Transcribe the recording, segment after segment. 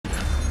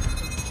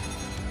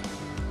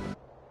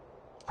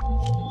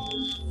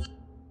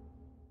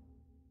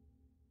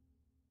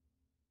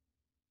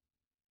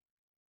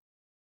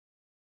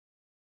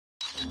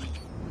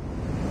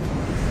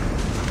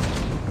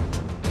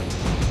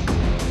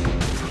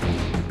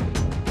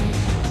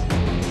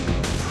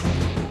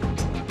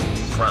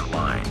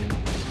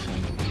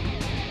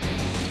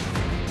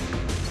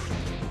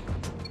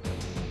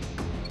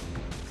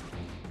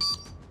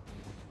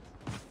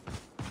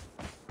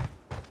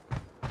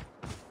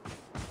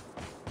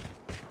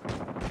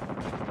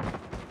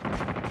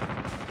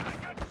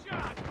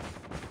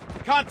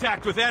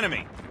Contact with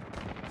enemy.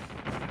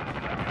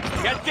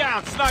 Get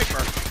down,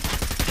 sniper.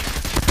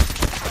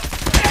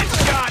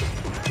 Headshot.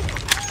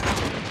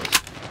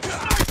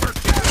 Sniper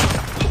kill.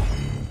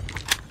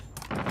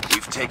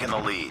 We've taken the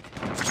lead.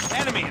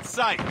 Enemy in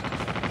sight.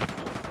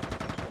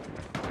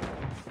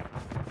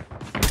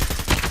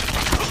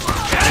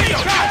 Enemy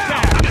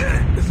contact.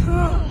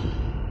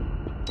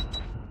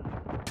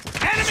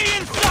 Enemy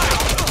in sight.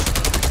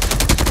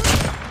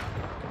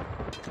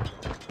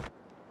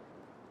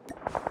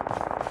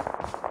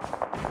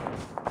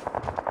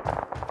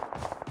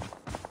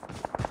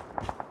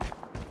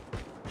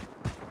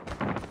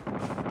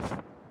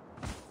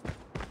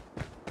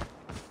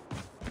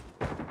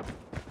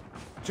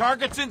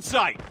 Targets in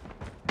sight.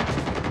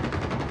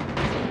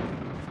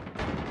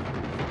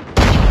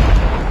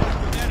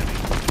 Enemy.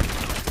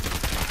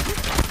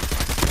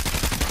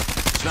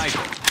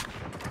 Sniper.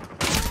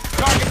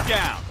 Target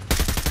down.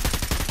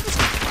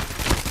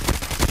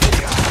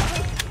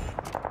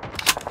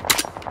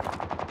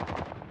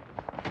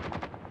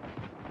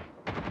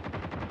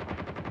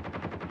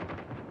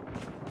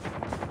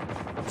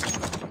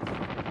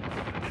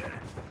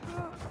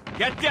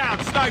 Get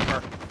down,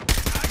 sniper.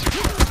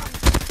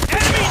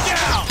 Enemy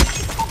down!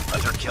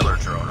 Hunter killer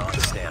drone on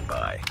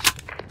standby.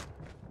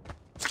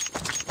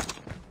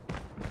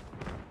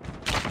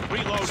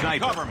 Reload,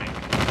 sniper. Cover me.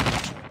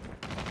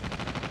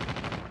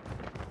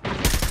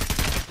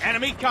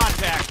 Enemy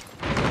contact.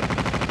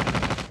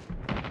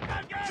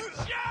 I've got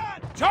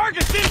shot!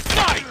 Target's in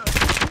sight!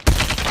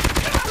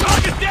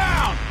 Target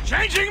down!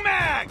 Changing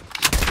mag!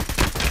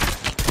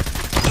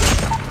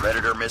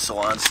 Predator missile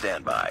on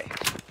standby.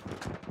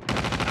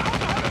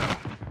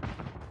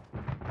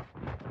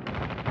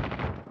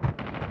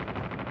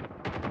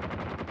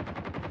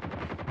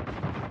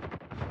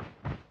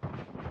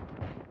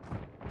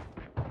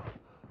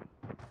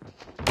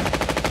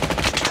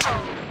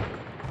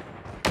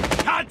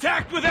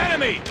 Contact with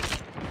enemy!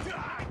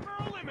 Sniper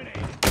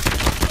eliminated!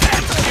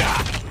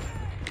 Headshot!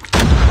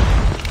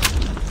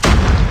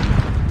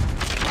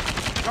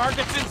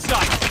 Targets in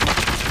sight!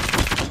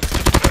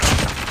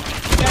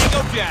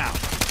 Tango down!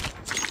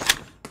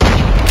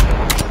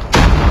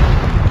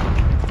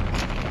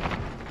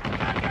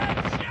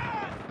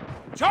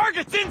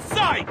 Targets in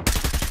sight!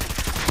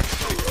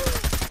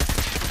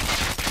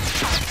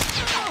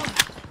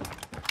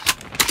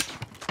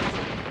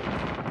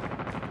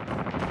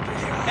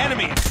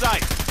 Enemy in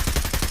sight!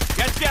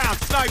 Get down,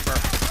 sniper!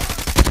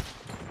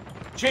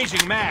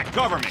 Changing mag,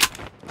 cover me!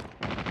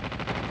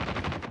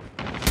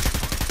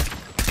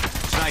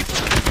 Sniper.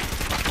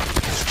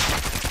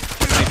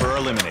 Sniper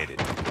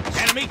eliminated.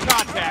 Enemy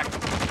contact!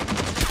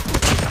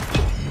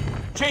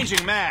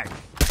 Changing mag!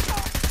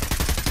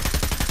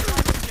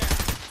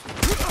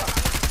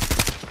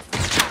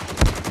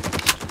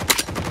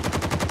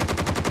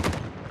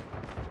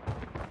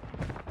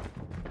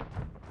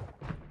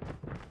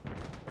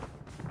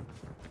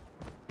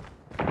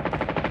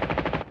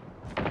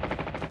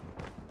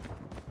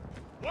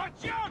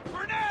 Watch out!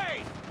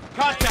 Grenade!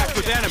 Contact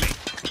with enemy!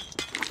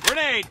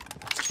 Grenade!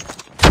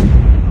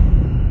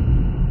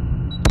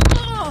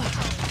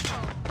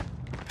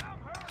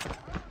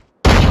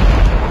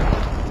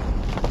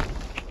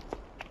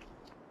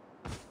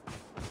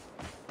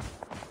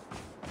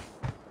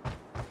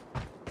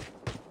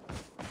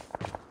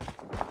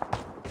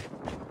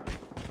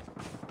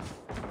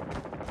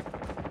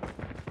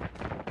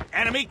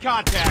 Enemy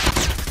contact!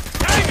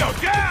 Tango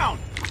down!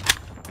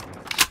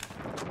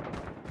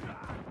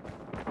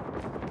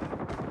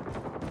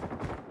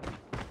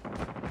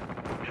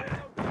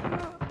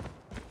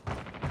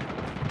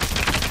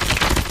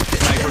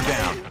 Sniper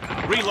down.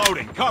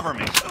 Reloading, cover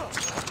me.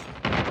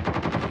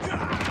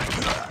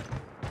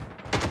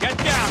 Get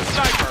down,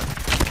 sniper!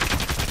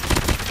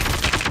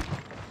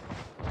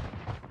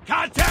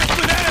 Contact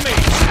with enemy!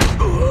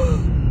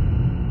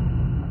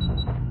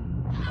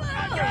 I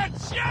got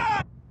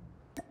shot!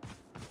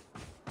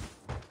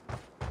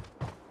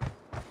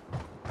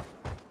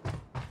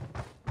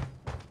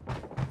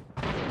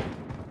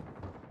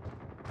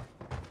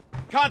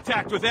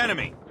 Contact with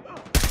enemy!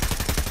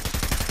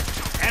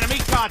 Enemy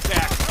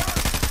contact!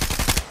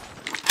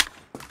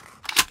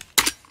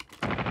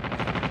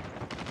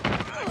 I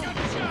got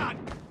shot!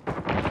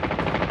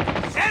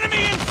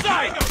 Enemy in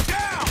sight! Go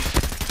down!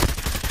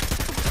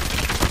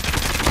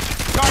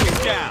 Target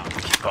down!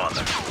 Keep on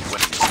them.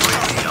 Winning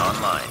UAV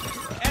online.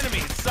 Enemy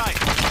in sight!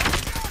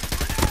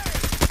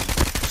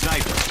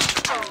 Sniper!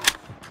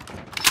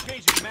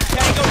 Changing mag!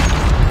 Tango!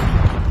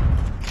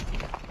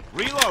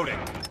 Reloading!